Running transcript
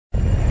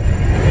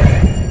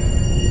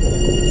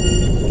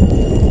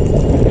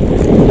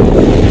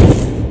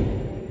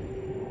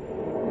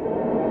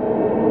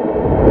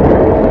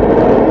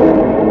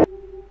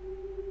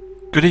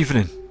Good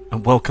evening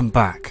and welcome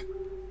back.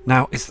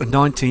 Now it's the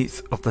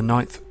 19th of the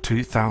 9th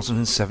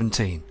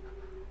 2017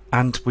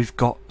 and we've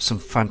got some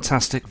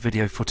fantastic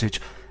video footage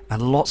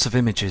and lots of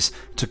images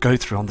to go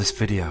through on this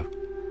video.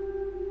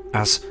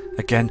 As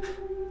again,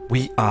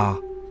 we are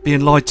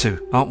being lied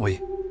to, aren't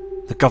we?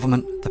 The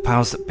government, the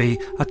powers that be,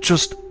 are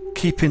just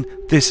keeping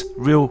this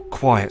real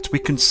quiet. We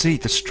can see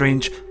the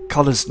strange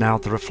colours now,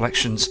 the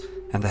reflections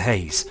and the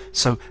haze.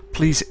 So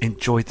please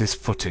enjoy this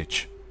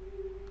footage.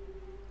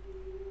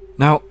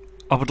 Now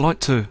I would like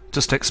to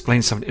just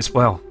explain something as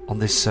well. On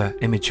this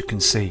image you can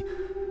see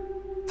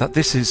that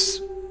this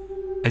is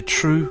a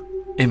true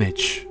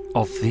image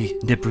of the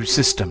Nibiru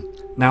system.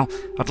 Now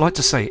I'd like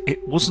to say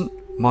it wasn't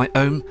my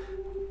own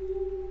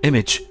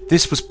image.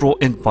 This was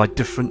brought in by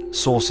different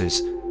sources,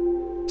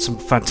 some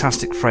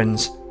fantastic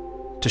friends,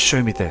 to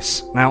show me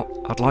this. Now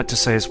I'd like to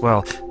say as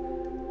well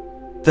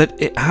that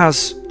it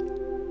has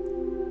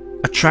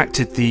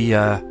attracted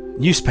the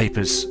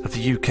newspapers of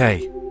the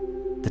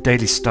UK, the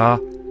Daily Star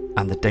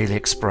and the Daily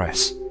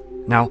Express.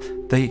 Now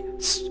they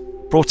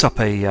brought up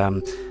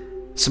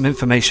some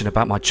information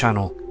about my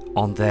channel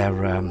on their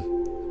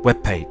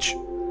webpage.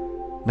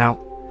 Now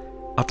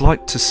I'd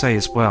like to say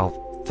as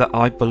well that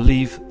I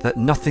believe that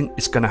nothing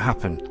is going to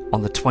happen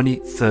on the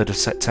 23rd of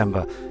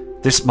September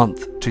this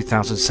month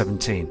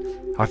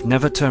 2017. I've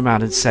never turned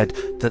around and said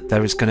that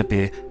there is going to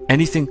be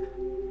anything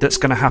that's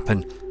going to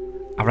happen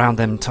around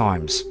them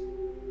times.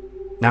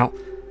 Now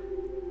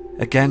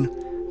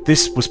again,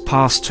 this was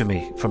passed to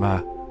me from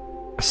a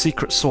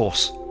secret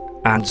source,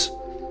 and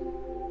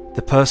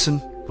the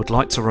person would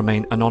like to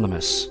remain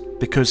anonymous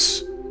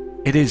because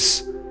it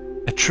is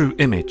a true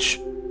image.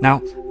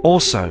 Now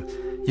also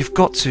you've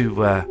got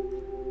to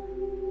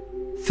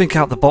think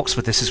out the box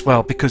with this as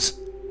well, because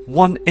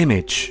one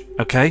image,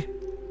 okay,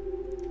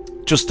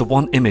 just the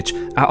one image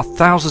out of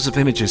thousands of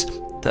images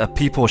that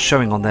people are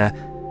showing on their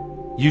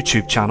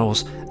YouTube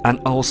channels and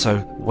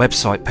also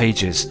website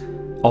pages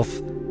of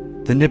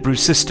the Nibiru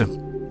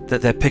system,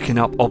 that they're picking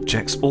up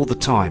objects all the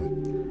time.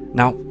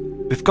 Now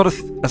we've got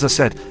to, as I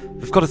said,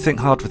 we've got to think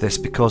hard with this,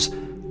 because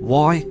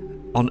why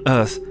on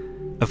earth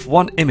of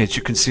one image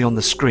you can see on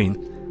the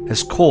screen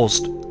has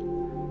caused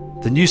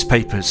the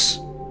newspapers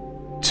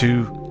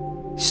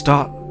to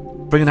start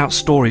bringing out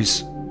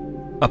stories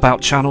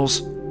about channels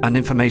and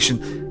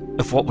information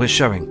of what we're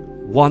showing.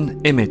 One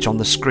image on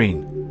the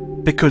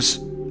screen, because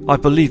I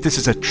believe this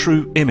is a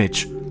true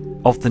image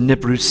of the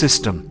Nibiru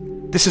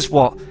system. This is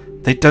what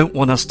they don't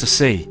want us to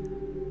see.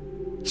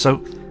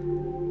 So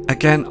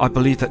again, I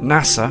believe that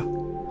NASA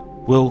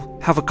will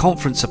have a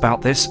conference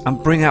about this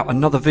and bring out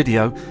another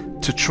video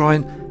to try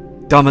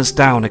and dumb us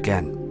down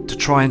again, to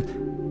try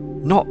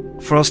and not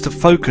for us to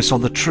focus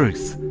on the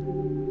truth.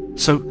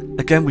 So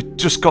again, we've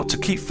just got to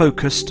keep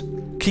focused,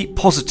 keep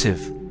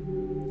positive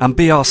and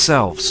be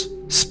ourselves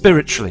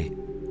spiritually.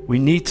 We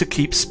need to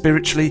keep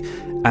spiritually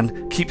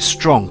and keep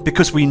strong,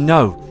 because we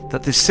know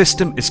that this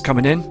system is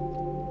coming in.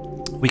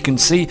 We can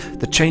see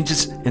the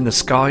changes in the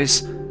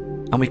skies,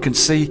 and we can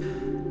see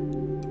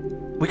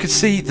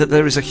that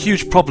there is a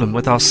huge problem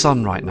with our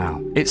sun right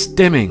now. It's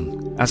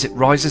dimming as it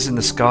rises in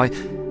the sky.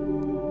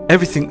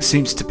 Everything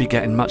seems to be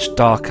getting much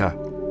darker.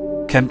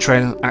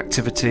 Chemtrail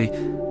activity,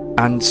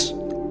 and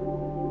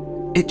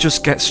it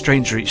just gets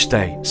stranger each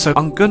day. So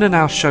I'm going to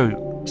now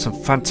show some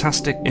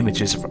fantastic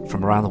images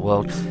from around the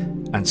world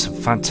and some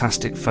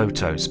fantastic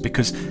photos,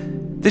 because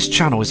this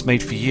channel is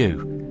made for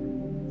you.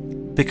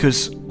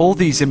 Because all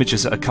these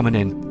images that are coming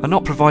in are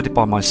not provided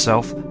by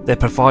myself, they're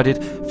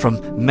provided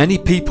from many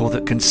people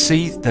that can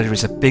see there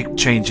is a big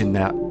change in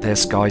their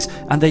skies,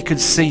 and they can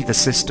see the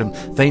system.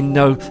 They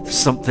know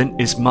something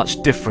is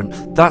much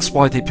different. That's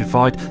why they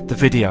provide the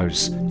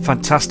videos.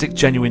 Fantastic,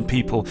 genuine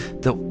people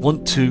that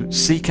want to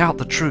seek out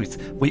the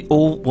truth. We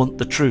all want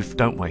the truth,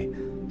 don't we?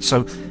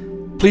 So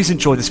please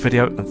enjoy this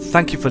video and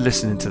thank you for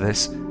listening to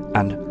this.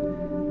 And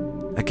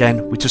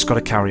again, we just got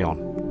to carry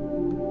on.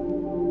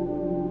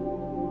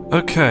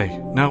 Okay,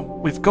 now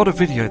we've got a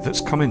video that's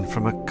come in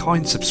from a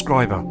kind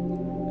subscriber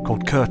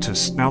called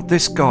Curtis. Now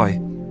this guy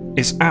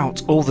is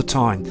out all the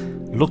time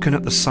looking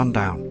at the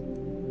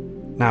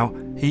sundown. Now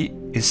he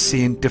is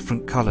seeing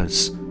different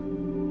colours.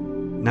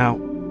 Now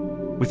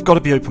we've got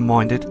to be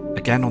open-minded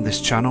again on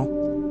this channel,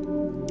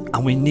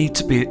 and we need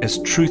to be as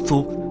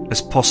truthful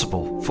as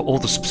possible for all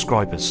the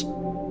subscribers,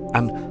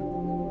 and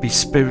be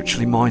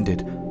spiritually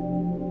minded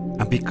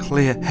and be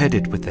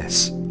clear-headed with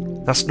this.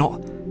 That's not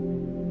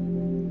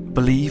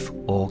believe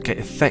or get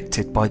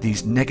affected by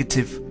these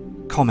negative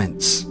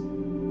comments.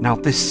 Now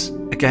this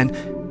again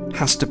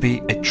has to be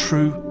a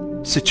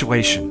true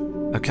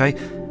situation, okay?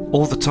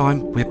 All the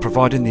time we're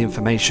providing the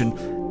information,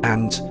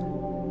 and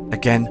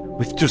again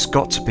we've just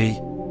got to be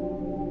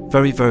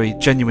very, very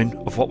genuine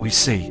of what we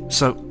see.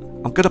 So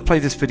I'm going to play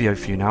this video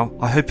for you now.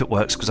 I hope it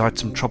works, because I had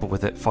some trouble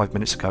with it 5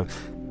 minutes ago,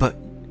 but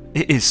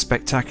it is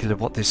spectacular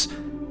what this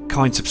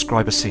kind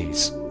subscriber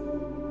sees.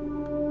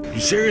 You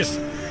serious?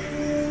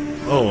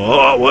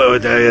 Oh,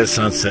 what? That is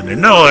sunset.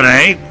 No, it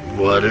ain't.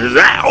 What is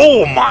that?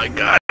 Oh my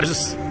God!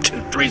 There's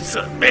 2, 3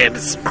 sun. Man,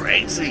 this is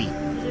crazy.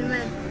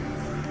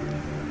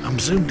 I'm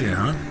zoomed in,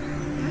 huh? No,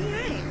 you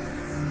ain't.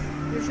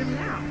 You're zoomed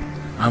out.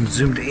 I'm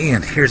zoomed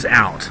in. Here's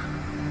out.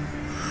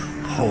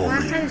 When I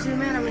Holy. say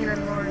zoom in, I mean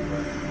Lord.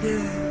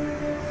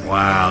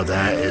 Wow,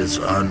 that is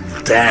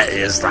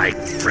like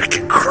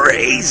freaking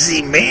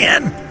crazy,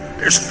 man.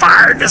 There's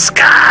fire in the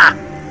sky.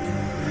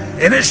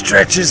 And it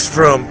stretches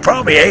from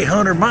probably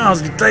 800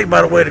 miles, you think,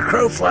 by the way the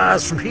crow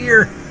flies from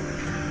here.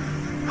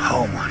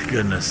 Oh my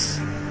goodness.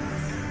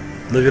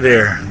 Look at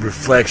there,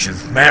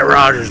 reflections. Matt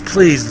Rogers,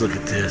 please look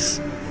at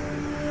this.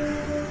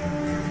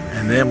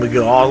 And then we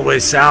go all the way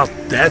south.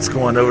 That's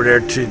going over there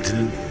to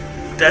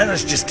that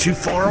is just too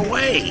far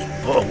away.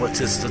 Oh, what's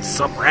this? That's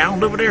something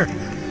round over there?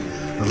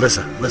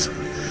 Listen. This,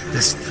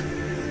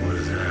 what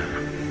is that?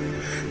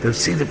 They've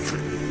seen it.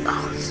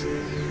 Oh,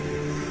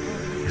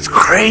 it's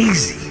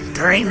crazy.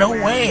 There ain't no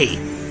way.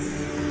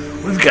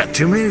 We've got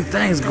too many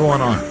things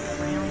going on.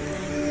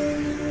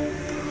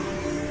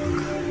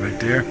 Right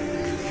there.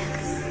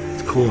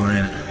 It's cool,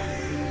 ain't it?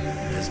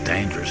 It's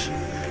dangerous.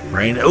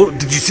 Rain. Oh,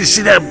 did you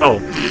see that? Oh.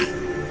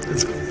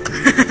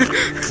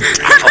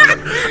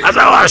 I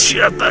thought, oh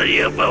shit, I thought a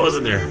U.F.O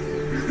wasn't there.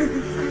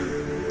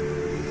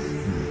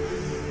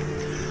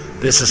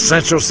 This is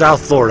Central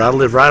South Florida. I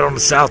live right on the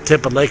south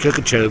tip of Lake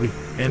Okeechobee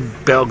in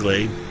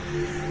Belglade.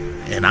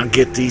 And I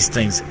get these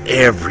things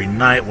every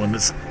night when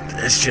it's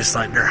just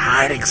like they're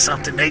hiding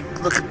something. They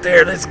look at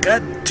there, that's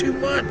got too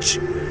much.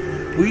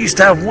 We used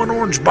to have one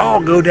orange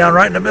ball go down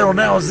right in the middle.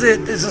 Now is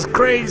it. This is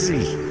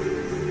crazy.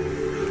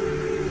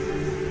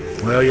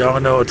 Well, y'all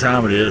know what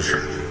time it is.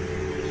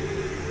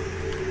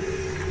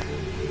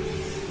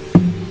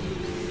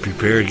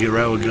 Prepare to get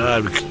right with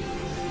God.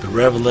 The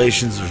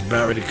revelations are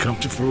about ready to come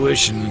to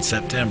fruition in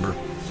September.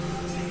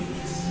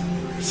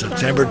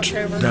 September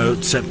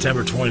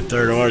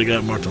 23rd. I already got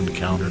it marked on the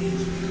calendar.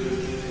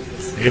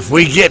 If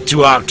we get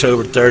to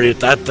October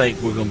 30th, I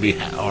think we're going to be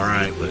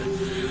alright with it.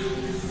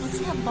 What's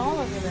that ball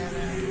over there,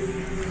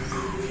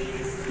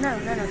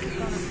 though? No, keep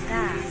going with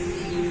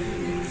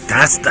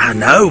that. I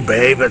know,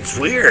 babe. It's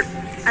weird.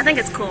 I think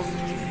it's cool.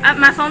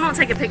 My phone won't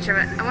take a picture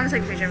of it. I want to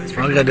take a picture of it.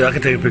 All I gotta do, I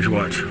can take a picture.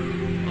 Watch.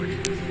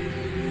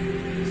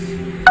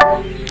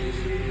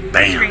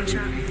 Bam.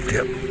 Screenshot.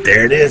 Yep.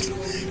 There it is.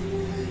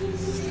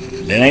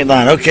 It ain't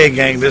lying. Okay,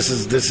 gang. This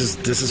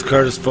is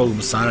Curtis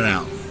Fulham signing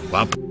out.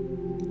 Wow.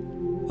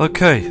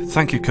 Okay,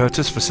 thank you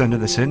Curtis for sending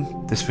this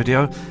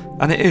video,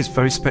 and it is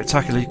very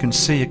spectacular. You can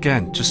see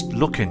again, just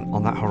looking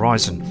on that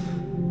horizon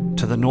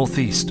to the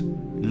northeast,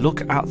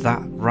 look at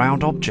that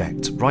round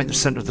object right in the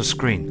centre of the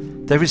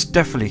screen. There is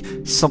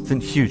definitely something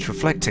huge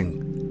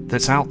reflecting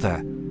that's out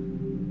there.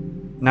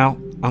 Now,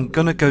 I'm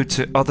going to go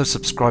to other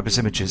subscribers'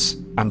 images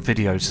and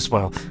videos as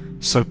well,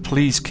 so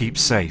please keep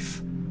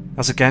safe.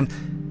 As again,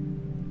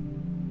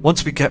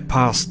 once we get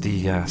past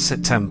the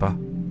September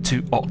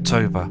to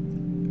October,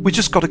 we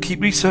just got to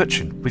keep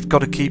researching. We've got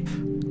to keep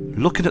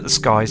looking at the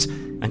skies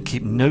and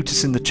keep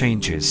noticing the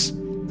changes.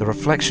 The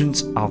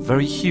reflections are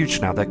very huge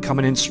now. They're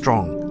coming in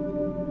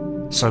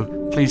strong. So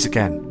please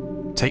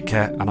again, take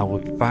care, and I will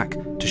be back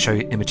to show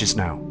you images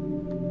now.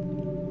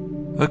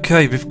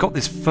 Okay, we've got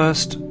this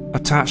first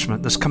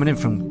attachment that's coming in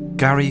from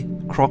Gary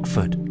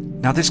Crockford.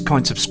 Now this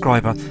kind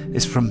subscriber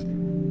is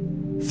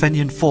from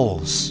Fenian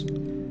Falls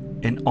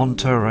in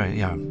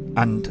Ontario,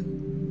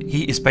 and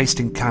he is based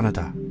in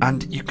Canada.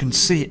 And you can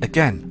see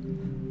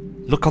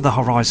again, look on the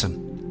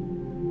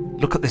horizon,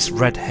 look at this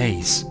red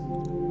haze.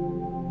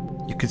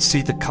 You can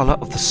see the colour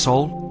of the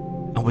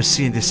soul, and we're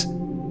seeing this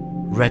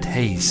red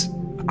haze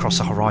across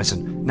the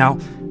horizon. Now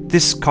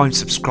this kind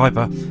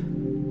subscriber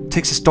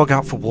takes his dog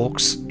out for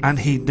walks and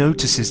he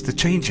notices the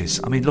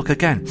changes. I mean, look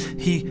again,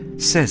 he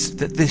says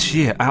that this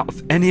year, out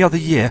of any other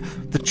year,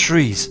 the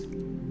trees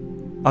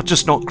are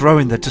just not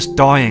growing, they're just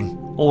dying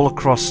all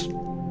across.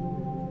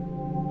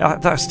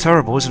 That's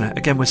terrible, isn't it?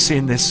 Again, we're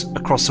seeing this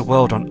across the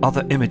world on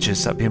other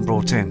images that are being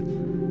brought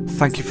in.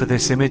 Thank you for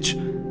this image,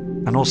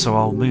 and also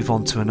I'll move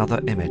on to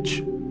another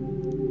image.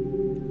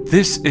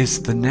 This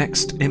is the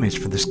next image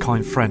from this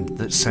kind friend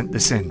that sent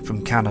this in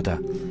from Canada.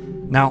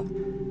 Now,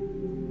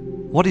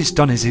 what he's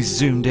done is he's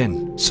zoomed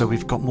in, so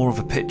we've got more of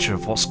a picture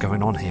of what's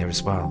going on here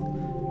as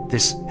well.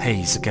 This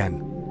haze again.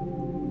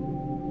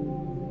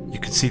 You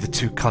can see the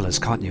two colours,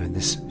 can't you, in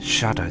this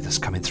shadow that's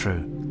coming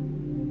through.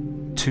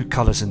 Two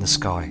colours in the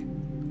sky.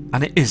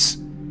 And it is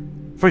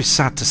very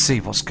sad to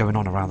see what's going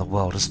on around the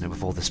world, isn't it,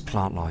 with all this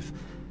plant life?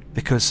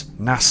 Because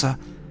NASA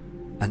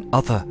and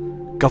other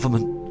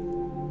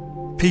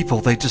government people,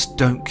 they just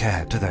don't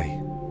care, do they?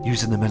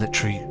 Using the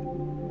military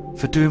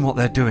for doing what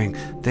they're doing.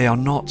 They are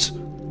not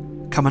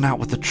coming out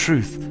with the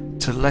truth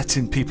to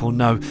letting people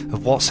know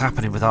of what's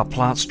happening with our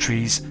plants,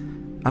 trees,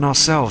 and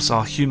ourselves.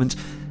 Our humans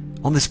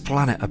on this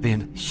planet are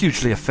being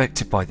hugely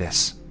affected by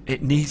this.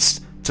 It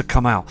needs to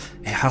come out.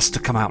 It has to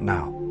come out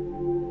now.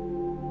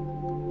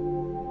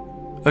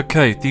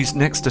 Okay, these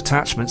next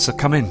attachments are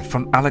coming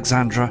from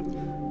Alexandra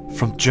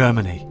from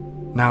Germany.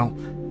 Now,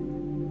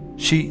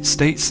 she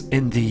states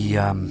in the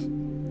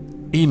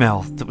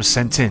email that was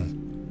sent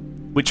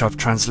in, which I've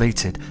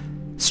translated,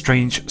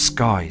 strange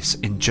skies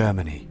in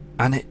Germany.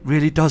 And it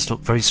really does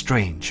look very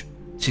strange.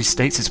 she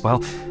states as well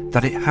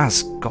that it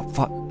has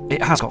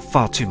got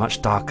far too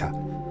much darker.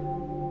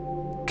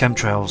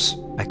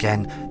 Chemtrails,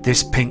 again,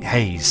 this pink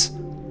haze.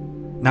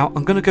 Now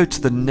I'm going to go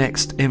to the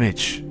next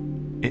image.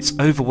 It's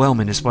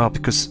overwhelming as well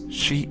because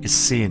she is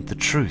seeing the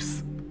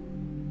truth.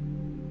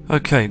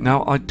 Okay,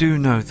 now I do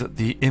know that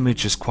the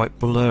image is quite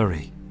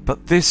blurry,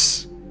 but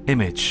this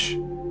image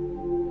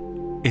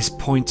is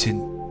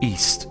pointing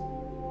east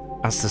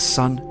as the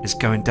sun is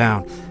going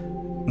down.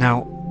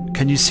 Now,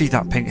 can you see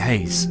that pink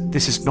haze?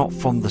 This is not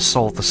from the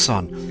soul of the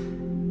sun,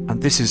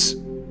 and this is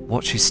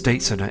what she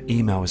states in her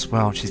email as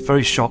well. She's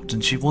very shocked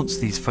and she wants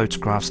these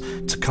photographs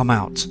to come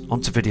out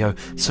onto video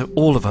so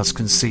all of us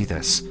can see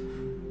this.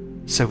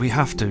 So we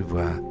have to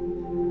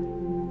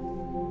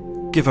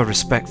give her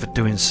respect for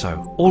doing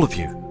so. All of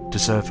you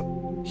deserve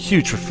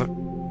huge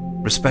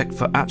respect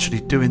for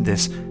actually doing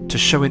this, to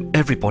showing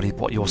everybody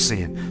what you're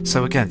seeing.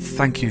 So again,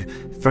 thank you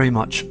very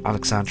much,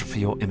 Alexandra, for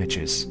your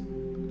images.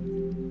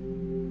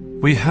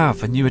 We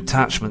have a new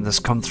attachment that's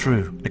come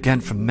through,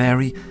 again from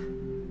Mary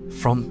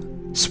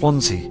from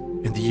Swansea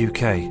in the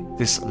UK.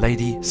 This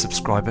lady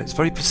subscriber is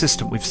very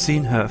persistent. We've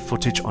seen her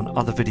footage on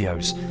other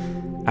videos,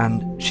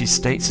 and she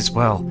states as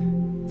well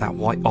that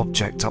white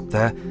object up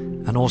there,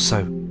 and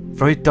also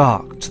very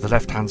dark to the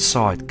left hand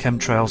side,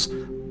 chemtrails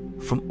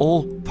from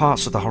all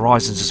parts of the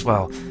horizons as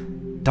well,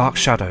 dark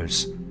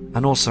shadows,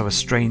 and also a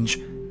strange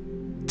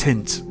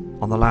tint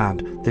on the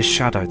land. This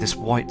shadow, this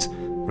white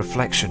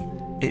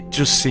reflection, it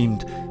just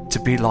seemed to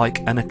be like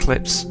an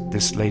eclipse,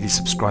 this lady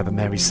subscriber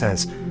Mary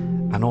says.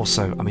 And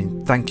also, I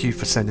mean, thank you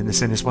for sending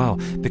this in as well,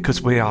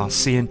 because we are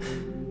seeing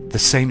the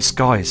same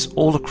skies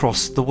all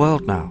across the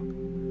world now.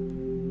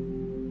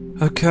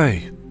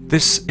 Okay,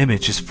 this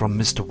image is from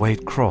Mr.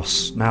 Wade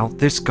Cross. Now,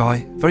 this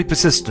guy, very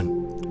persistent,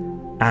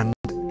 and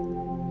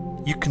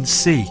you can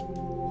see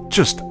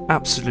just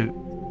absolute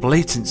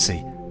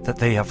blatancy that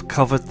they have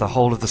covered the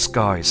whole of the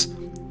skies.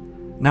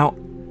 Now,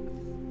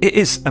 it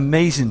is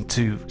amazing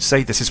to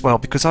say this as well,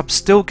 because I'm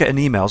still getting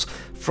emails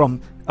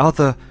from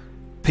other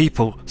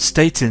people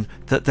stating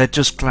that they're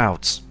just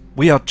clouds.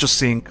 We are just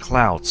seeing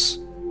clouds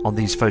on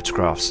these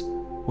photographs.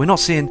 We're not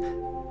seeing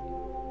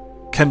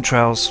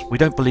chemtrails. We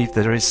don't believe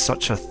there is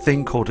such a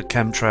thing called a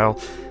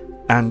chemtrail,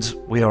 and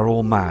we are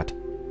all mad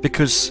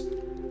because,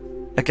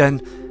 again,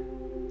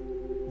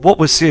 what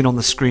we're seeing on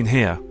the screen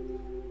here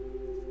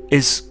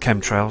is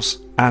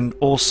chemtrails, and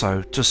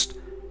also just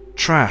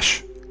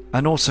trash,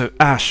 and also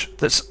ash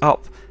that's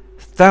up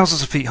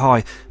thousands of feet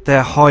high.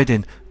 They're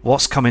hiding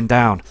what's coming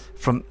down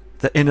from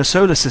the inner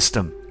solar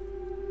system,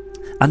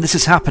 and this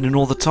is happening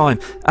all the time,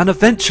 and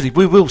eventually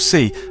we will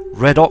see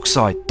red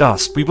oxide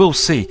dust. We will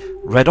see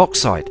red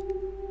oxide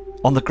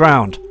on the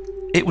ground.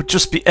 It would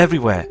just be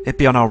everywhere. It'd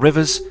be on our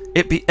rivers,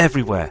 it'd be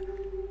everywhere,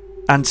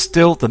 and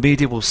still the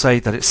media will say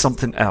that it's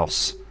something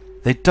else.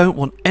 They don't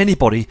want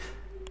anybody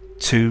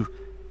to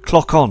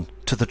clock on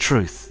to the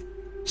truth.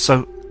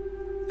 So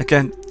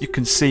again, you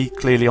can see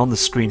clearly on the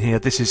screen here,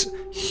 this is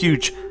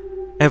huge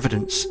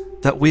evidence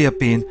that we are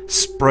being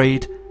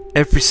sprayed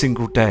every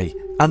single day,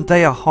 and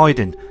they are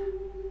hiding.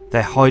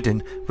 They're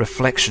hiding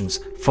reflections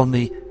from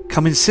the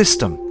coming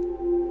system.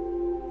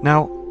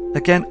 Now,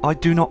 again, I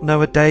do not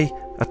know a day,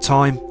 a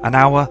time, an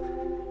hour,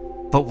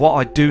 but what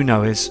I do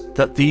know is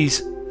that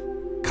these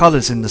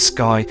colours in the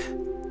sky,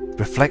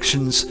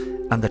 reflections,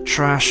 and the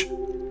trash,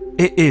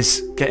 it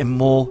is getting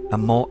more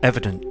and more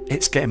evident.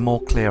 It's getting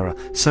more clearer.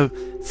 So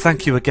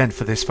thank you again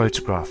for this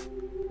photograph.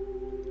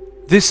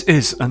 This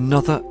is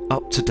another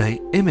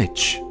up-to-date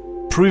image,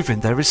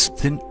 proving there is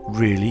something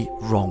really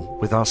wrong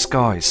with our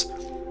skies.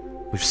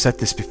 We've said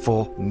this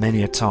before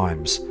many a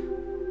times.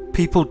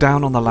 People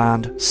down on the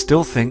land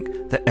still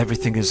think that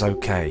everything is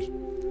okay.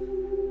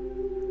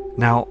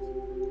 Now,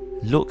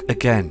 look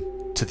again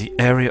to the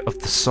area of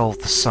the soul of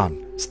the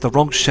sun. It's the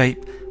wrong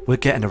shape. We're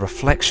getting a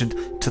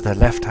reflection to the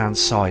left hand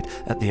side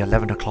at the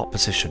 11 o'clock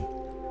position.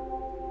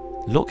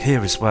 Look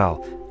here as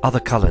well,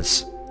 other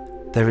colours.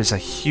 There is a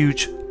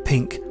huge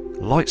pink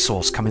light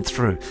source coming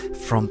through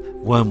from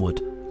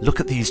Wormwood.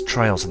 Look at these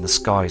trails in the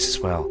skies as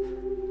well.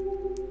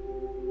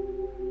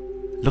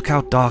 Look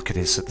how dark it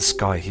is at the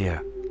sky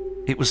here.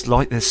 It was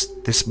like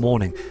this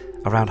morning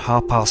around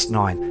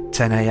 9:30,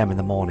 10 AM in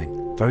the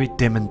morning. Very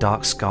dim and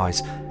dark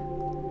skies.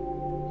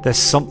 There's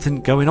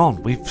something going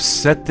on. We've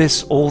said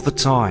this all the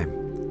time.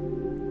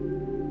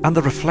 And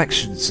the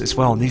reflections as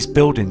well on these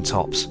building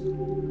tops.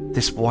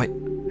 This white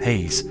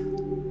haze.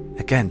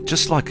 Again,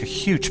 just like a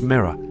huge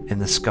mirror in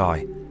the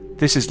sky.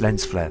 This is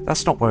lens flare.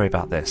 Let's not worry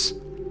about this.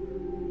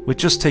 We're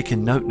just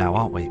taking note now,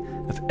 aren't we?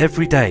 Of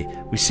every day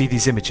we see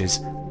these images,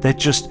 they're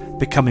just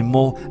becoming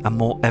more and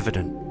more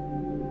evident.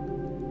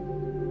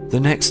 The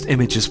next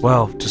image as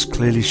well just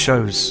clearly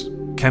shows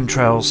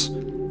chemtrails,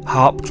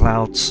 HAARP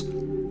clouds,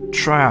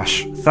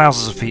 trash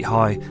thousands of feet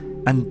high,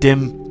 and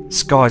dim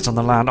skies on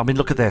the land. I mean,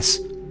 look at this.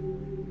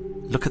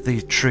 Look at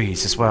the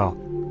trees as well.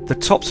 The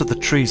tops of the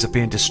trees are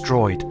being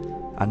destroyed,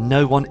 and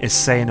no one is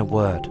saying a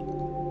word.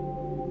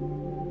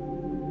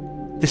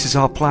 This is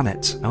our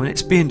planet, and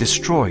it's being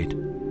destroyed.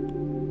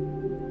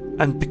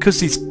 And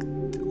because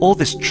all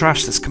this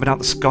trash that's coming out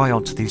the sky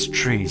onto these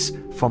trees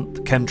from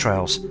the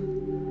chemtrails.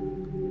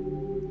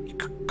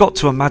 You've got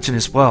to imagine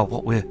as well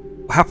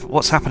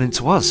what's happening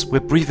to us. We're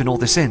breathing all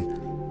this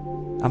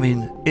in. I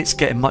mean, it's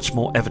getting much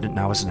more evident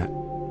now, isn't it?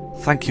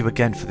 Thank you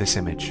again for this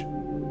image.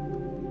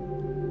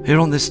 Here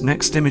on this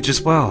next image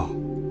as well,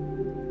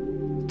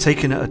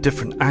 taken at a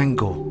different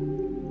angle.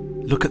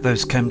 Look at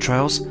those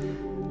chemtrails,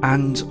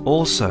 and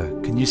also,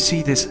 can you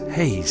see this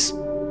haze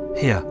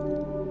here?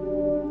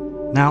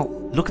 Now,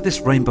 look at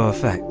this rainbow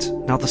effect.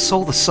 Now, the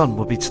solar sun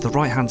will be to the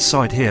right-hand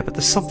side here, but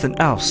there's something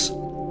else.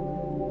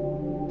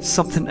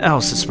 Something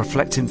else that's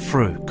reflecting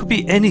through. Could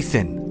be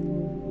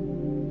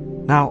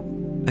anything. Now,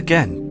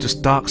 again,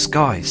 just dark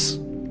skies.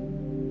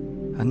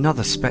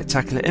 Another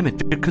spectacular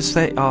image, because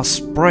they are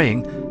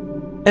spraying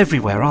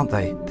everywhere, aren't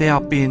they? They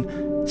are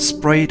being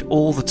sprayed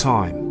all the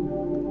time.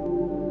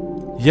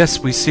 Yes,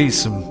 we see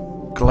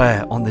some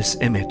glare on this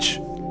image,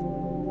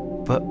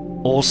 but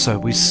also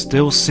we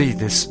still see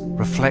this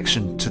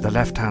reflection to the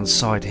left hand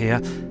side here,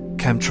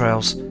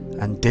 chemtrails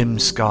and dim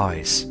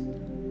skies.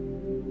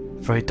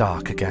 Very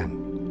dark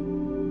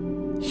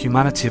again.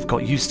 Humanity have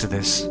got used to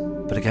this,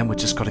 but again we've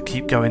just got to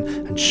keep going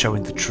and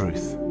showing the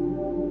truth.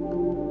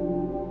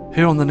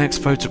 Here on the next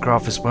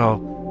photograph as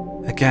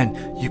well,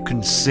 again you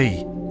can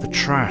see the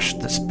trash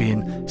that's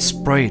being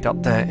sprayed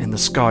up there in the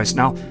skies.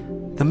 Now,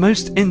 the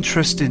most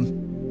interesting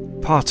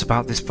part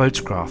about this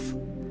photograph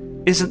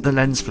isn't the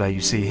lens flare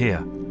you see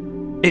here.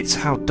 It's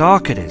how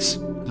dark it is.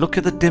 Look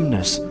at the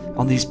dimness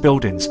on these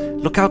buildings.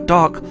 Look how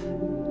dark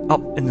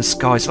up in the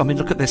skies. I mean,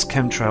 look at this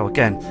chemtrail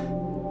again.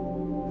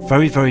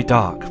 Very, very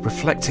dark,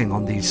 reflecting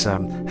on these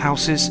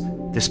houses,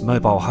 this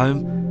mobile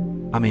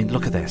home. I mean,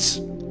 look at this.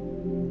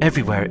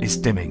 Everywhere it is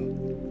dimming.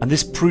 And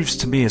this proves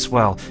to me as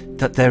well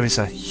that there is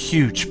a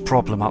huge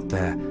problem up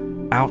there,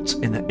 out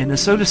in the inner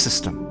solar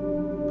system.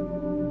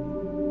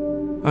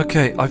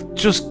 Okay, I've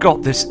just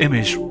got this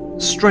image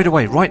straight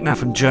away, right now,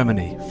 from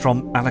Germany,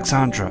 from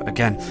Alexandra,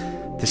 again,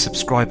 the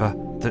subscriber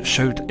that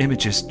showed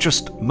images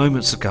just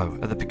moments ago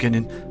at the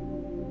beginning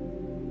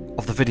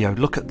of the video.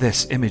 Look at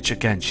this image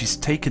again. She's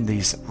taken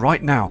these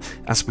right now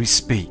as we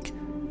speak.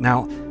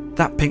 Now,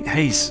 that pink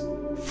haze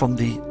from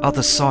the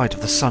other side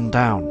of the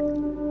sundown,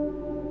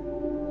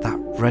 that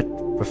red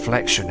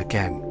reflection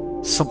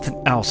again,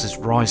 something else is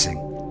rising.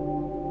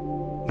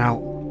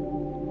 Now,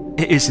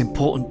 it is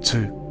important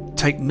to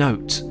take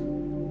note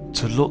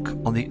to look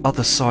on the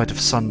other side of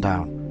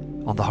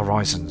sundown on the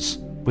horizons.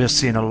 We're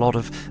seeing a lot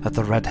of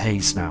the red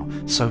haze now,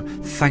 so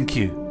thank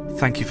you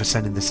for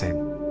sending this in,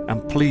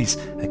 and please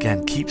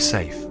again keep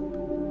safe.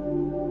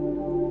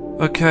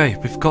 Okay,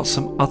 we've got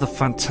some other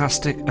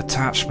fantastic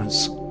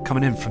attachments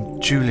coming in from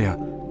Julia.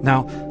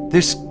 Now,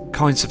 this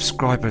kind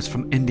subscriber is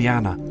from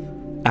Indiana,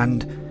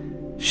 and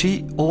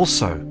she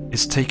also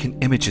is taking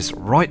images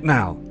right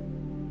now,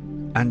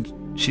 and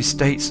she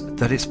states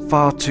that it's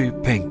far too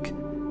pink.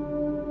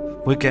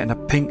 We're getting a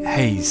pink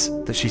haze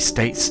that she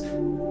states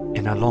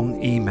in a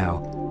long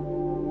email.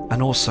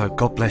 And also,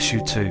 God bless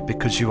you too,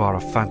 because you are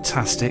a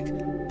fantastic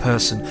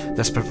person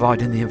that's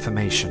providing the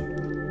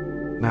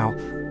information. Now,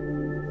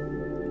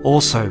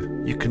 also,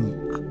 you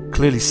can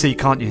clearly see,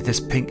 can't you, this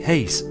pink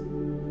haze.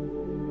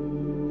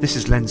 This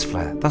is lens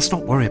flare. Let's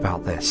not worry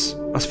about this.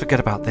 Let's forget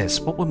about this.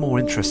 What we're more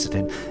interested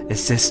in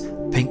is this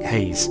pink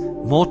haze.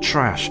 More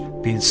trash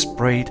being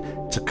sprayed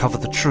to cover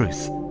the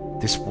truth.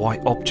 This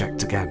white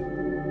object again.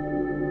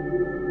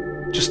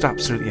 Just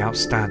absolutely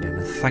outstanding,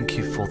 and thank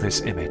you for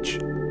this image.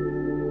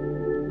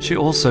 She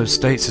also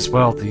states as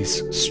well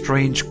these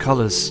strange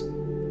colours.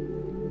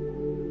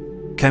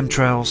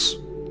 Chemtrails,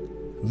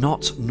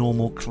 not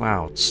normal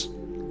clouds.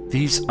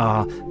 These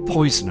are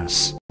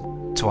poisonous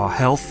to our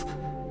health,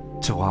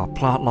 to our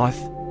plant life,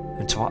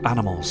 and to our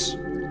animals.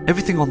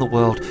 Everything on the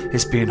world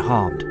is being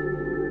harmed.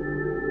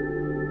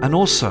 And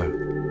also,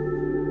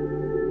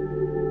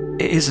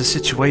 it is a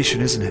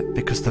situation, isn't it?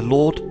 Because the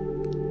Lord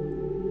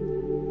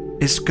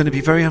is going to be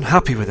very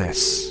unhappy with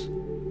this.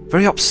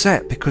 Very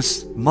upset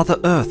because Mother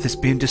Earth is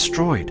being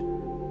destroyed.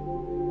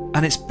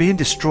 And it's being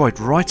destroyed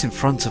right in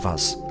front of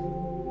us.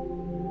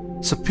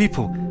 So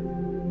people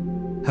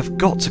have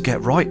got to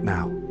get right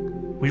now.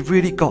 We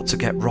really got to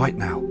get right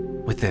now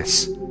with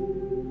this.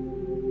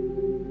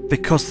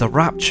 Because the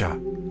rapture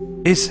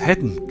is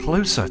heading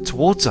closer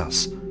towards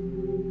us.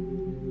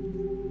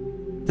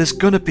 There's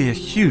going to be a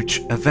huge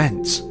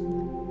event.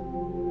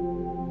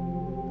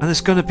 And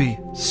there's going to be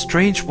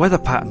strange weather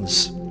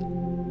patterns.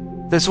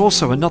 There's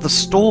also another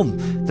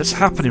storm that's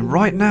happening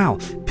right now.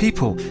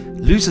 People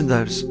losing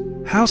those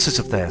houses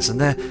of theirs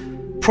and their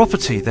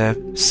property, their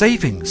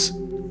savings.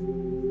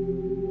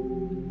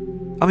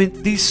 I mean,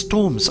 these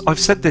storms, I've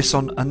said this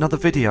on another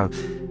video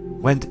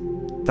when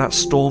that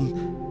storm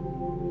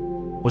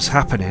was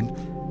happening,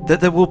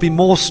 that there will be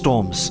more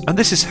storms, and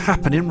this is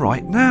happening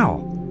right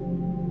now.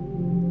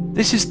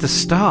 This is the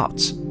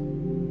start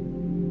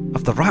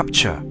of the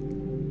rapture.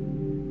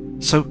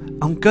 So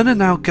I'm going to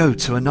now go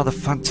to another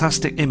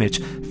fantastic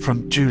image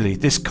from Julie,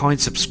 this kind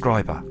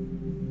subscriber.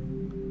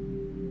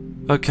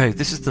 Okay,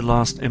 this is the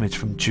last image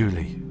from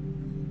Julie.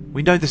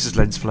 We know this is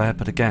lens flare,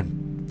 but again,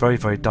 very,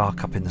 very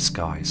dark up in the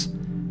skies.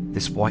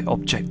 This white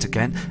object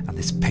again, and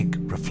this pink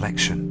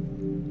reflection.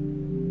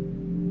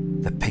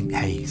 The pink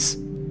haze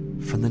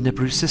from the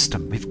Nibiru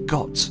system. We've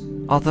got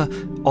other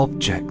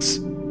objects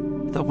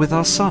that are with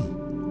our sun.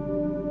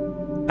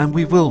 And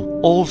we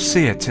will all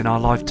see it in our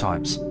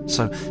lifetimes.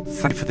 So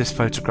thank you for this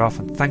photograph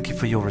and thank you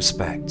for your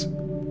respect.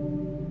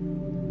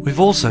 We've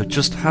also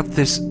just had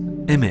this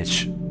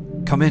image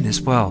come in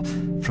as well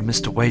from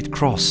Mr. Wade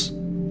Cross.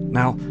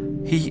 Now,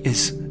 he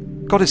is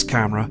got his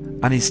camera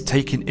and he's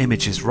taking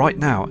images right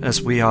now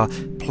as we are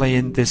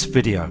playing this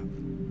video.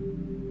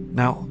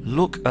 Now,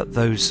 look at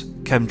those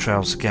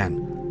chemtrails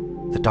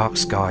again. The dark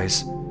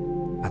skies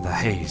and the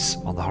haze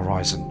on the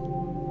horizon.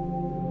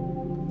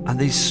 And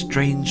these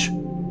strange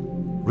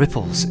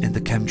ripples in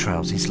the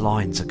chemtrails, these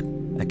lines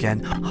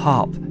again.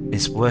 HARP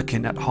is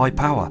working at high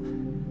power,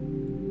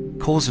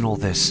 causing all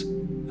this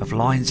of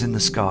lines in the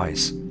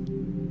skies.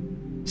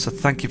 So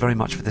thank you very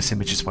much for this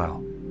image as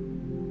well.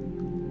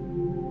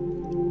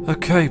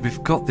 Okay,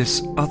 we've got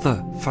this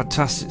other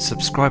fantastic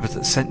subscriber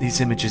that sent these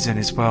images in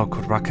as well,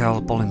 called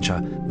Raquel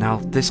Bollinger. Now,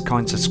 this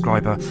kind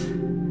subscriber,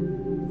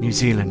 New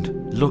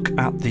Zealand, look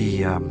at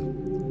the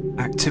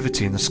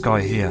activity in the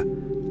sky here.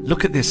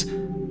 Look at this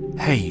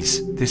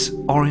haze, this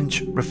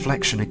orange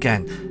reflection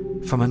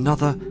again from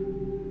another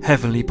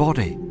heavenly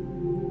body.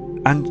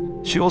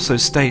 And she also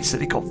states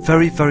that it got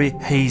very, very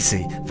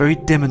hazy, very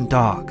dim and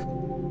dark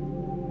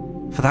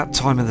for that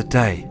time of the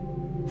day,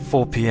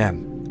 4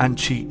 PM. And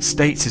she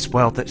states as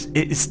well that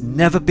it has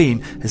never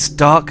been as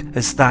dark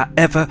as that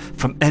ever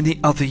from any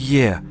other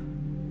year.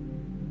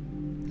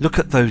 Look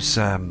at those,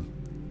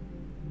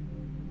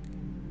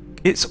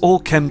 it's all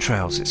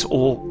chemtrails, it's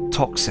all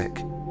toxic,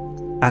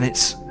 and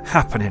it's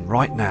happening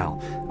right now.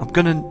 I'm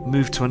going to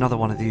move to another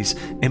one of these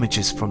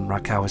images from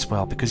Raquel as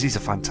well, because these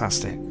are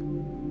fantastic.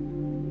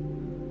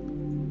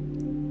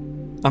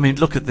 I mean,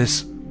 look at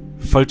this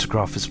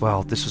photograph as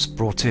well. This was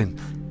brought in,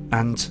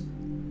 and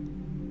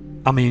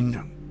I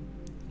mean,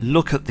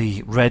 look at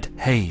the red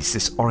haze,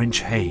 this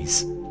orange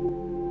haze.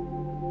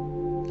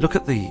 Look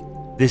at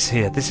this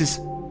here. This is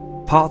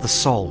part of the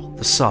soul,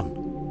 the sun.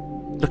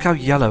 Look how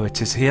yellow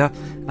it is here,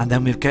 and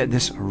then we're getting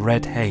this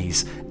red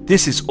haze.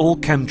 This is all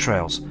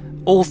chemtrails,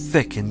 all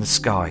thick in the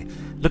sky.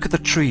 Look at the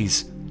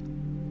trees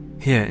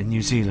here in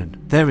New Zealand.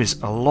 There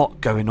is a lot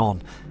going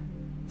on.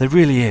 There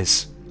really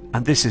is.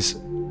 And this is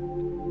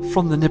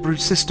from the Nibiru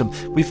system.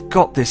 We've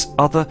got this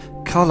other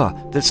colour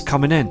that's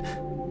coming in.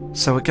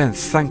 So again,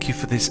 thank you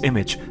for this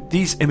image.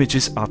 These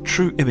images are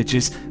true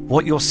images.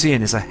 What you're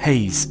seeing is a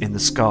haze in the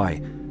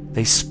sky.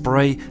 They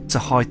spray to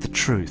hide the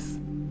truth.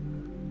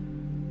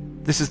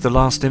 This is the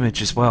last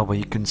image as well, where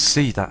you can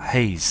see that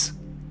haze.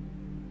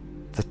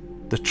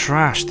 The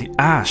trash, the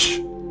ash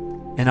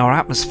in our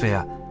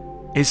atmosphere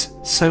is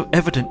so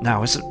evident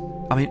now.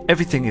 I mean,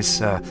 everything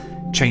is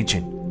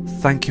changing.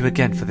 Thank you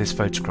again for this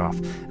photograph.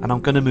 And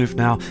I'm going to move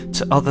now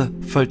to other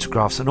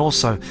photographs, and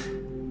also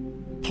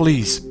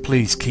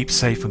please keep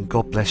safe and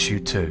God bless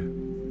you too.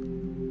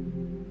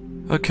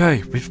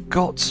 Okay, we've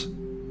got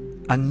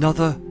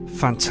another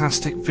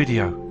fantastic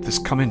video that's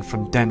come in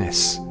from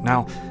Dennis.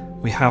 Now,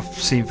 we have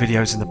seen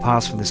videos in the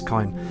past from this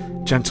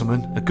kind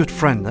gentleman, a good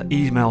friend that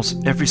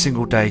emails every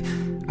single day,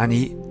 and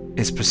he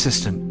is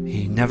persistent.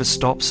 He never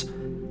stops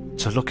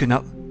to looking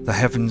up the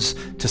heavens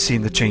to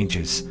seeing the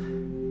changes.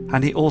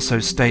 And he also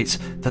states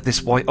that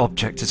this white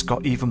object has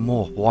got even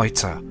more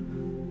whiter,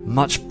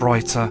 much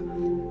brighter,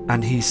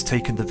 and he's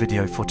taken the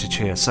video footage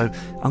here. So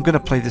I'm going to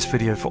play this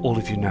video for all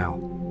of you now.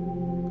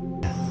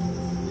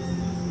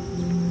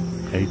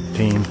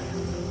 18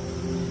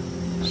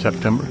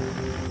 September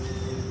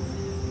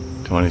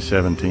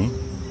 2017.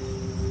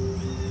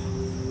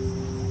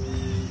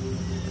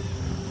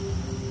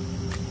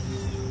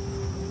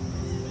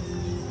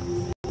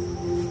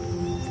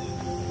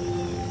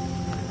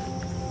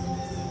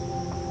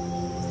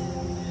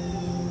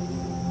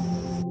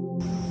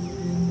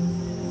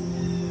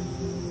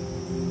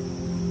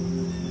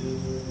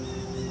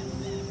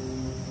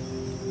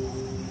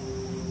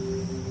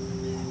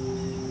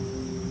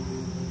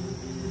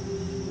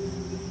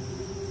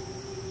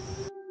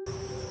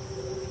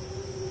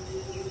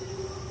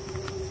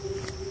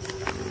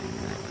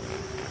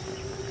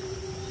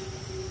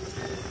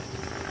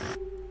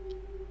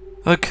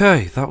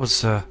 Okay, that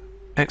was an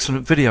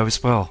excellent video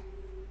as well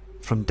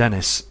from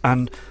Dennis,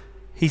 and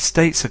he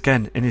states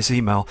again in his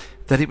email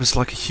that it was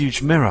like a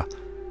huge mirror.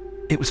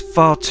 It was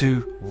far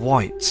too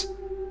white,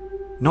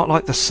 not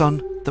like the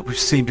sun that we've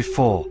seen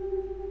before,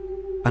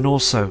 and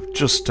also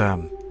just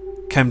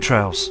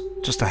chemtrails,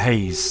 just a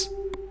haze,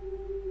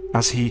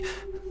 as he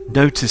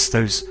noticed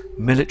those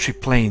military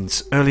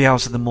planes early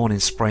hours of the morning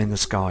spraying the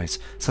skies.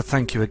 So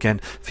thank you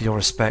again for your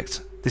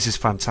respect. This is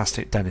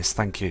fantastic, Dennis,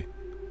 thank you.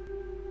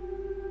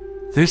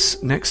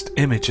 This next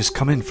image has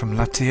come in from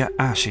Latia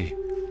Ashi.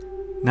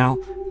 Now,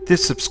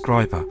 this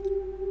subscriber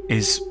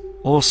is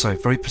also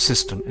very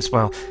persistent as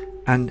well,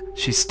 and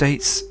she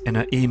states in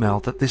her email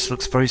that this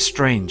looks very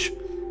strange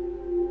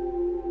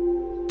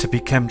to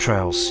be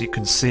chemtrails. You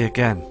can see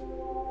again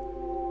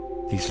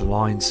these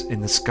lines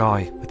in the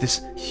sky with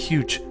this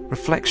huge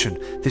reflection,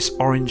 this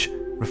orange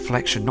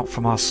reflection, not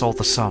from our soul,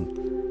 the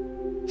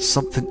sun.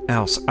 Something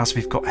else, as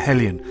we've got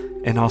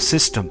Hellion in our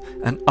system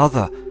and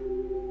other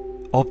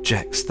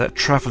objects that are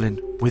travelling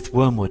with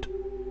Wormwood.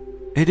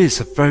 It is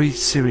a very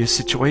serious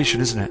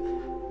situation, isn't it?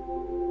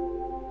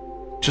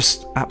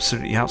 Just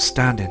absolutely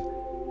outstanding.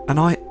 And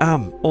I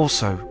am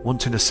also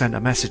wanting to send a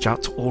message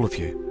out to all of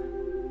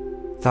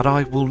you that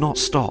I will not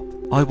stop.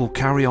 I will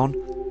carry on,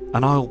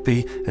 and I will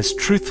be as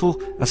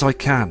truthful as I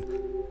can,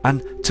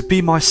 and to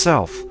be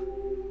myself,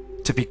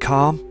 to be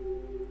calm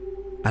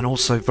and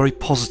also very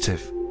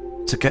positive,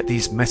 to get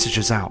these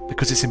messages out,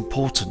 because it's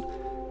important,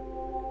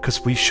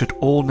 because we should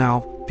all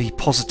now be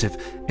positive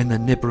in the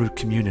Nibiru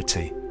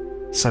community.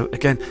 So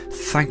again,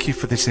 thank you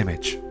for this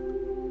image.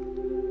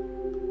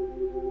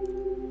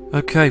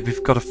 Okay,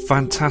 we've got a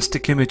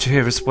fantastic image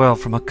here as well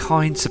from a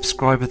kind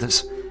subscriber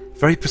that's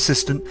very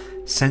persistent,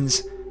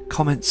 sends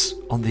comments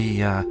on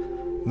the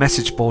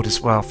message board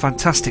as well.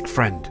 Fantastic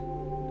friend.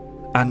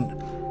 And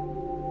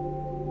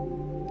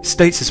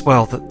states as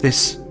well that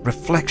this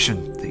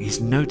reflection that he's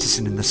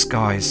noticing in the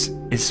skies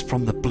is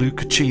from the blue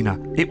Kachina.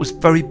 It was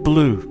very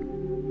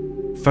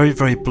blue, very,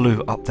 very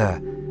blue up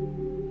there.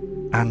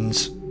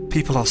 And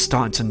people are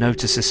starting to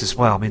notice this as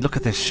well. I mean, look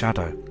at this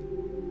shadow.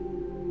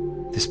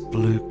 This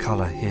blue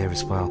colour here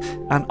as well.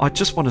 And I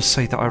just want to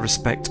say that I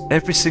respect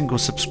every single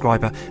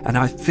subscriber, and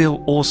I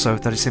feel also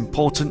that it's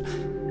important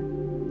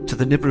to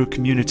the Nibiru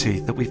community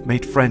that we've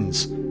made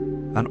friends,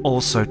 and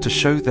also to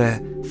show their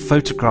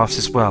photographs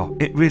as well.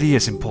 It really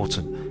is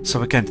important.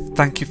 So again,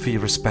 thank you for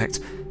your respect,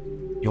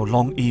 your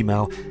long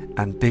email,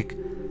 and big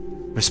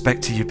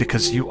respect to you,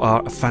 because you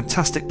are a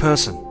fantastic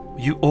person.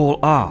 You all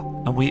are,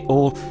 and we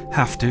all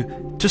have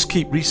to just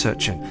keep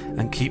researching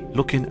and keep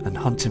looking and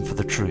hunting for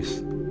the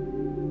truth.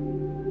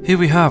 Here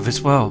we have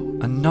as well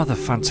another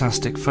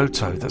fantastic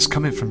photo that's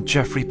coming from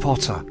Jeffrey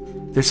Potter.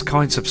 This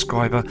kind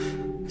subscriber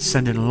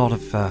sending a lot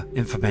of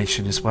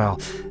information as well,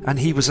 and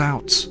he was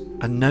out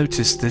and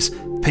noticed this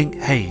pink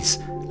haze.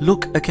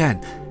 Look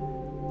again,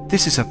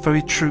 this is a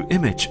very true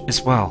image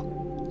as well.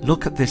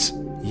 Look at this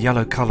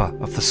yellow colour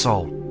of the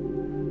soul.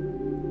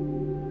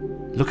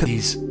 Look at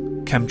these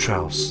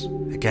chemtrails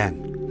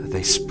again that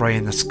they spray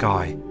in the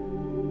sky.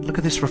 Look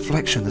at this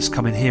reflection that's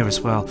coming here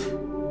as well,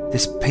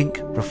 this pink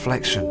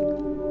reflection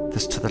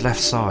that's to the left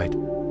side,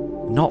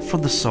 not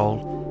from the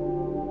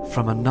soul,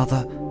 from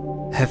another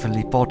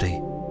heavenly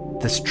body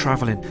that's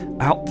travelling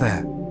out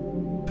there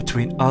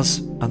between us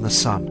and the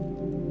sun.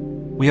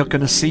 We are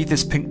going to see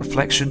this pink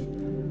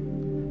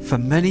reflection for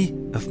many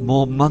of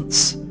more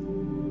months,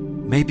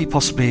 maybe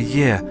possibly a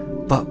year,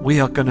 but we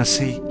are going to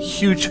see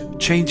huge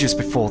changes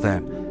before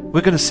then.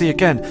 We're going to see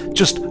again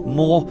just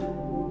more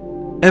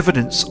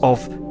evidence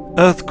of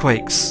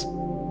earthquakes,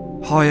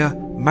 higher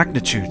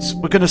magnitudes.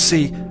 We're going to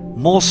see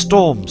more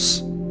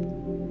storms,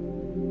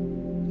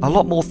 a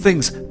lot more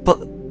things, but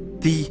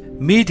the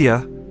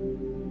media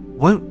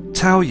won't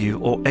tell you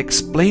or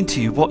explain to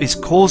you what is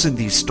causing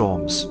these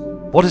storms.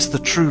 What is the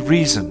true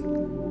reason?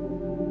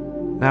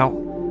 Now,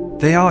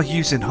 they are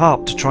using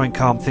HARP to try and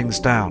calm things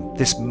down,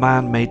 this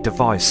man-made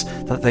device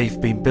that they've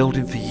been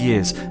building for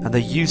years, and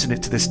they're using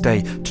it to this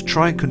day to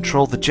try and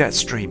control the jet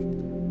stream.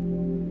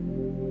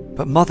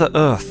 But Mother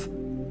Earth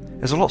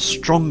is a lot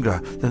stronger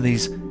than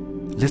these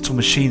little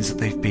machines that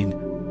they've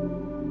been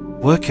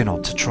working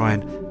on to try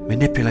and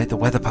manipulate the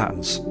weather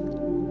patterns,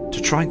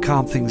 to try and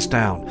calm things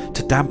down,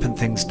 to dampen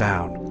things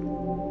down.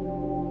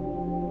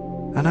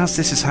 And as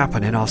this is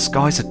happening, our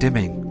skies are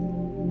dimming,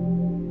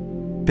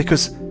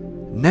 because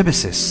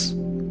Nemesis,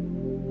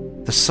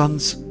 the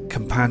sun's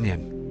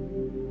companion,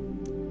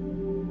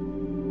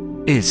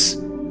 is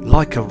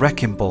like a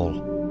wrecking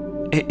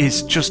ball. It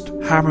is just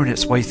hammering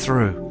its way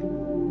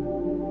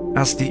through,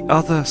 as the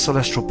other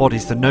celestial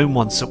bodies, the known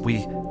ones that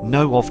we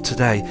know of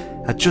today,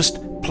 are just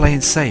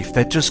playing safe.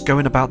 They're just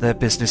going about their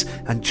business,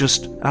 and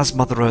just as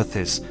Mother Earth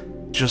is,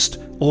 just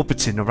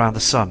orbiting around the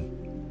sun.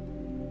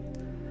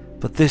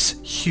 But this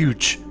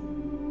huge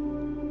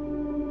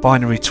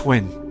binary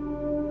twin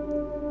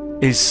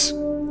is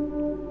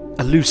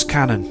a loose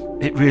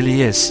cannon. It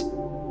really is.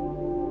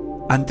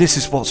 And this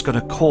is what's going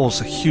to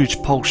cause a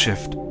huge pole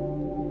shift.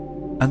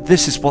 And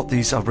this is what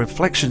these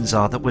reflections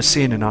are that we're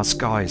seeing in our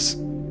skies.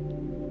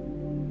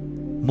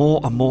 More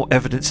and more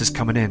evidence is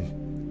coming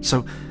in.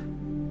 So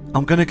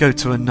I'm going to go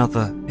to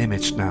another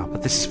image now,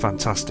 but this is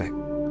fantastic.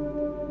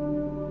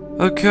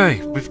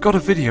 Okay, we've got a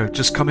video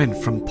just come in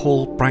from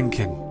Paul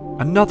Brankin.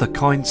 Another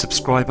kind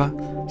subscriber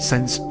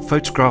sends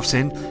photographs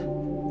in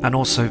and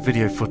also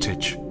video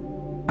footage.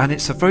 And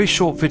it's a very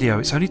short video,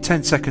 it's only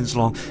 10 seconds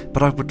long,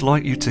 but I would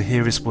like you to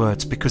hear his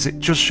words, because it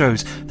just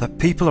shows that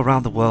people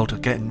around the world are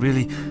getting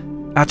really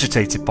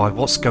agitated by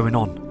what's going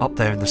on up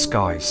there in the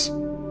skies.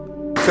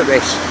 Look at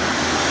this.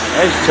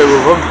 There's two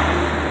of them.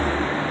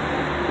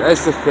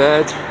 There's the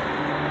third.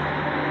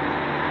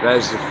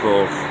 There's the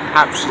fourth.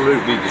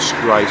 Absolutely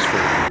disgraceful.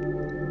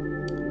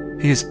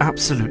 He is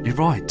absolutely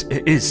right.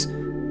 It is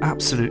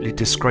absolutely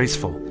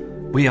disgraceful.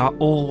 We are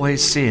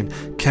always seeing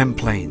chem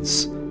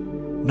planes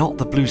not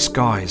the blue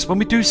skies. When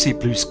we do see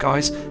blue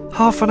skies,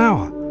 half an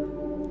hour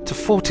to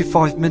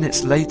 45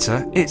 minutes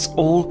later, it's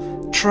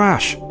all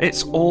trash.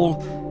 It's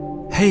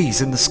all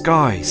haze in the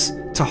skies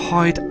to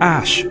hide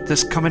ash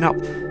that's coming up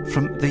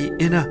from the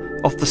inner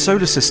of the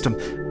solar system.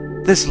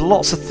 There's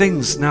lots of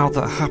things now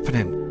that are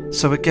happening.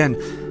 So again,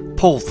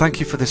 Paul, thank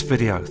you for this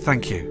video.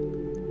 Thank you.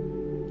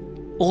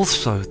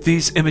 Also,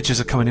 these images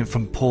are coming in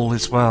from Paul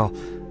as well,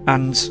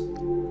 and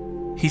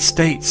he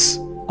states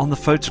on the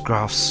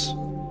photographs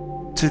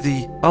to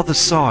the other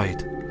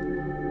side,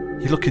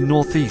 you're looking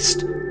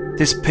northeast,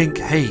 this pink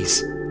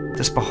haze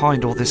that's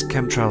behind all this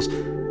chemtrails,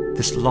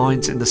 this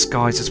lines in the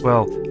skies as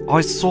well.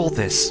 I saw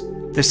this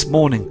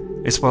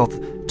morning as well,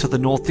 to the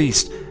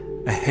northeast,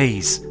 a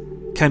haze,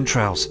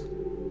 chemtrails.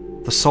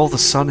 The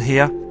sun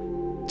here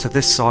to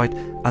this side,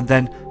 and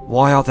then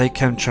why are they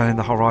chemtrailing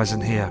the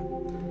horizon here?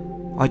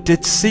 I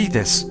did see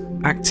this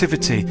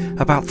activity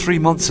about 3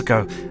 months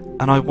ago,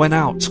 and I went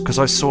out because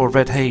I saw a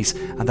red haze,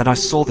 and then I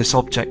saw this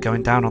object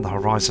going down on the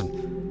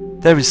horizon.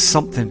 There is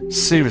something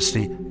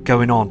seriously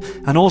going on,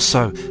 and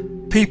also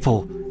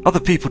other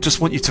people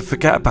just want you to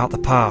forget about the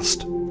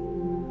past.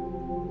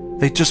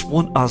 They just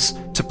want us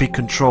to be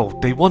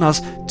controlled. They want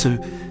us to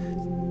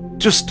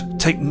just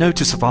take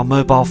notice of our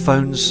mobile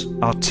phones,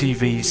 our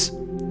TVs,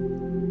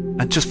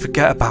 and just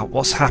forget about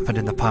what's happened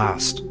in the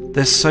past.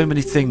 There's so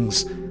many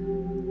things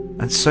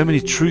and so many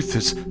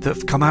truthers that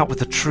have come out with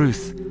the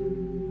truth,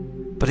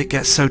 but it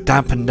gets so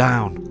dampened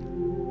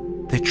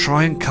down. They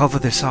try and cover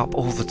this up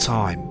all the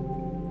time.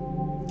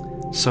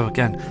 So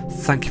again,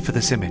 thank you for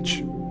this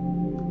image.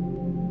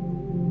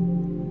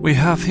 We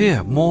have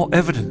here more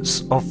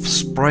evidence of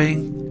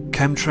spraying,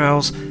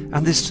 chemtrails,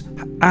 and this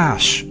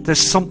ash.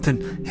 There's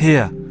something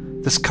here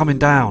that's coming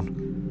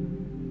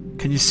down.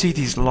 Can you see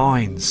these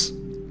lines?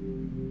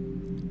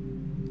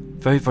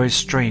 Very, very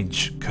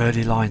strange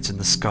curly lines in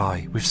the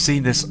sky. We've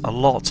seen this a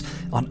lot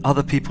on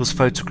other people's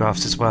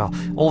photographs as well.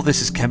 All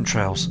this is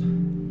chemtrails.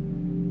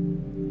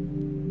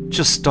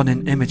 Just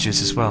stunning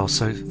images as well,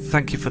 so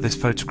thank you for this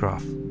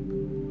photograph.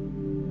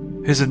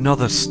 Here's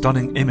another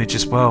stunning image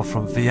as well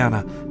from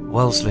Vienna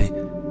Wellesley,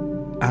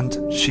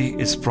 and she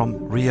is from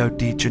Rio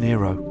de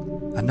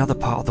Janeiro, another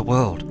part of the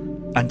world,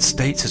 and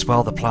states as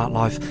well the plant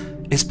life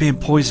is being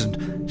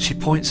poisoned. She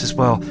points as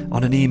well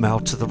on an email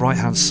to the right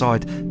hand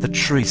side, the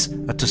trees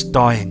are just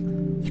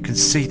dying. You can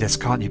see this,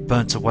 can't you,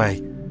 burnt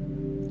away.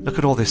 Look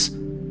at all this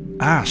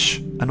ash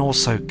and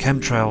also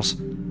chemtrails,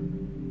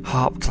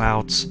 harp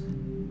clouds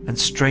and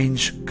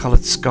strange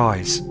coloured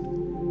skies.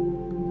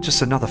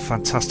 Just another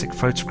fantastic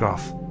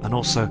photograph, and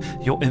also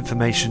your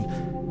information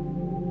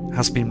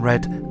has been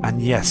read,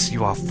 and yes,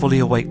 you are fully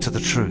awake to the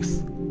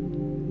truth.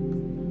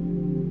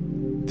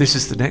 This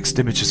is the next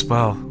image as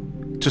well.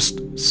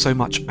 Just so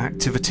much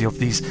activity of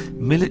these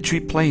military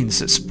planes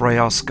that spray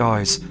our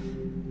skies.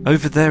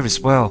 Over there as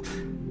well,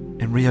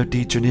 in Rio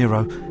de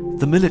Janeiro,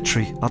 the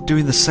military are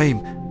doing the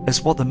same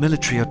as what the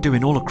military are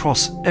doing all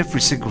across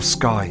every single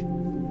sky.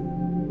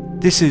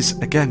 This is,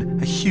 again,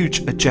 a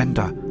huge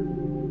agenda.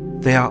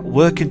 They are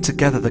working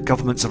together, the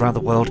governments around the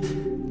world,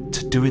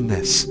 to doing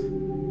this,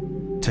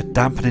 to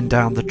dampening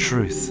down the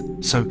truth.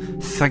 So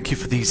thank you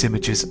for these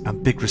images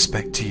and big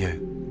respect to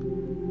you.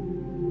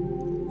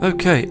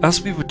 Okay,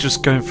 as we were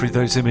just going through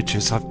those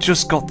images, I've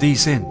just got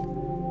these in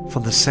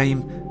from the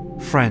same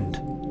friend,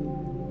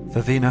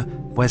 Viviana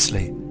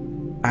Wesley.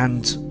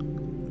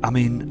 And I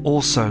mean,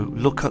 also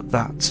look at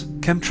that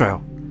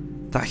chemtrail,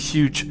 that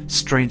huge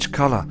strange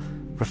colour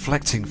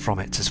reflecting from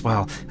it as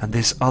well, and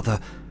this other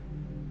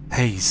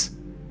haze.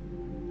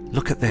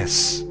 Look at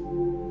this.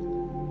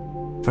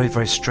 Very,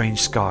 very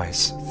strange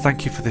skies.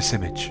 Thank you for this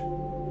image.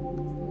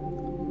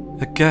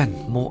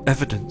 Again, more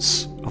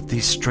evidence of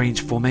these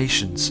strange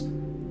formations.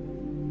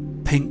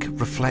 Pink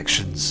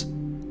reflections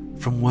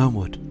from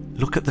wormwood.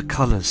 Look at the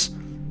colours.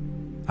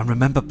 And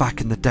remember,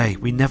 back in the day,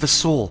 we never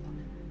saw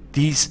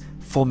these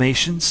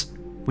formations.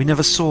 We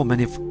never saw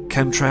many of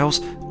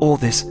chemtrails or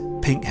this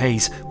pink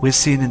haze we're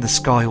seeing in the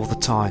sky all the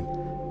time.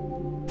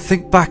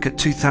 Think back at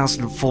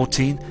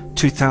 2014,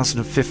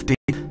 2015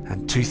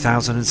 and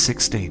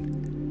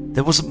 2016.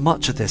 There wasn't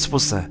much of this,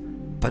 was there?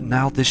 But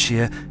now this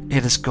year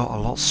it has got a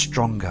lot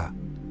stronger.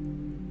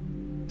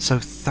 So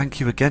thank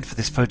you again for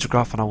this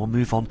photograph, and I will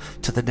move on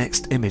to the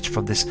next image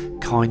from this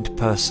kind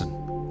person.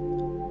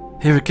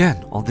 Here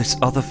again on this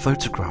other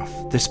photograph,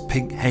 this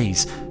pink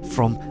haze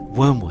from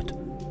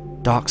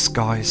wormwood, dark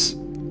skies.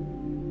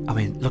 I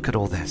mean, look at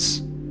all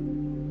this.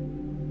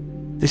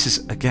 This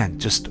is again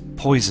just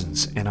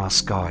poisons in our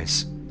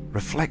skies,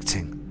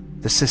 reflecting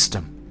the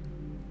system.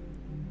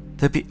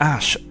 There'll be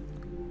ash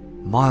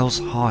miles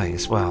high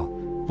as well.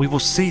 We will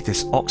see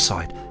this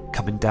oxide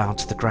coming down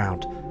to the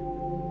ground.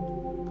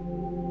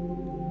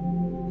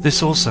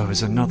 This also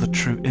is another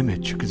true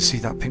image. You can see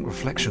that pink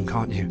reflection,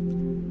 can't you?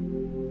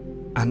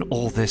 And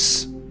all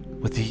this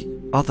with the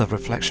other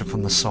reflection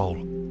from the soul.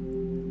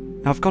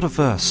 Now I've got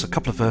a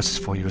couple of verses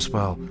for you as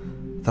well,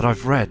 that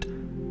I've read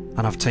and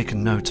I've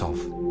taken note of.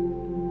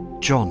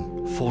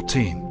 John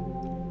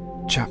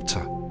 14 chapter.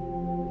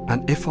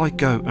 And if I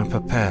go and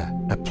prepare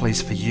a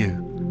place for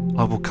you,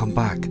 I will come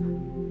back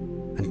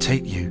and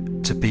take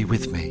you to be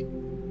with me,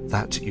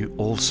 that you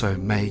also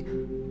may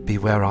be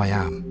where I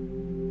am.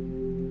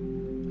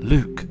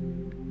 Luke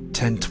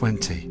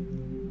 10:20.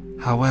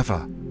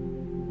 However,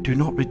 do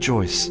not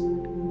rejoice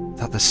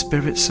that the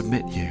spirits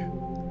submit you,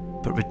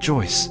 but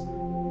rejoice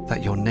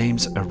that your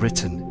names are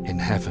written in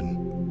heaven.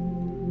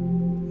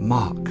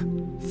 Mark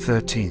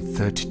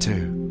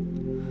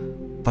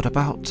 13:32. But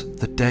about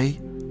the day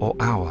or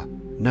hour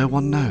no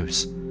one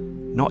knows,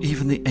 not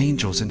even the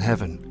angels in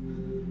heaven,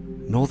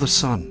 nor the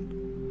Son,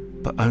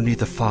 but only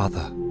the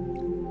Father.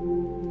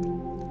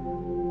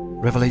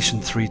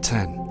 Revelation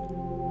 3:10.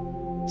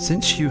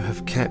 Since you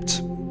have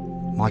kept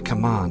my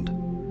command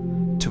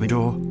to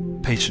endure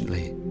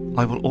patiently,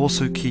 I will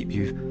also keep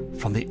you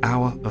from the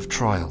hour of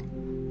trial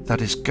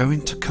that is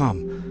going to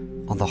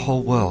come on the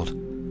whole world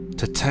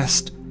to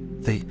test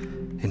the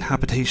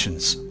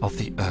inhabitations of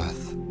the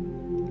earth.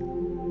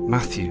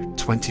 Matthew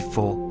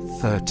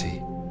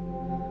 24:30.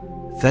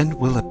 Then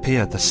will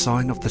appear the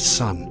sign of the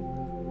Son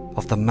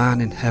of the man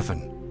in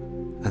heaven,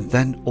 and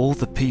then all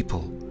the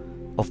people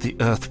of the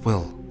earth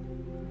will,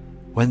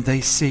 when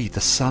they see the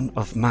Son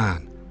of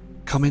Man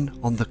coming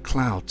on the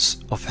clouds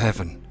of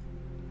heaven,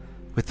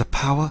 with the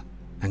power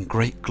and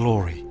great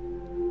glory.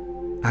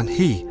 And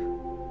he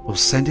will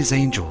send his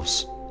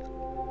angels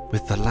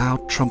with the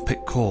loud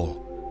trumpet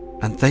call,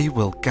 and they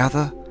will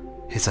gather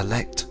his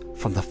elect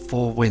from the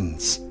four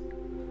winds,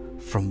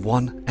 from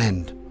one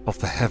end of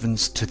the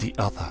heavens to the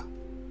other.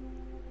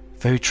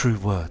 Very true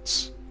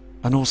words,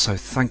 and also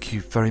thank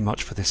you very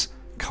much for this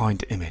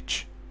kind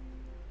image.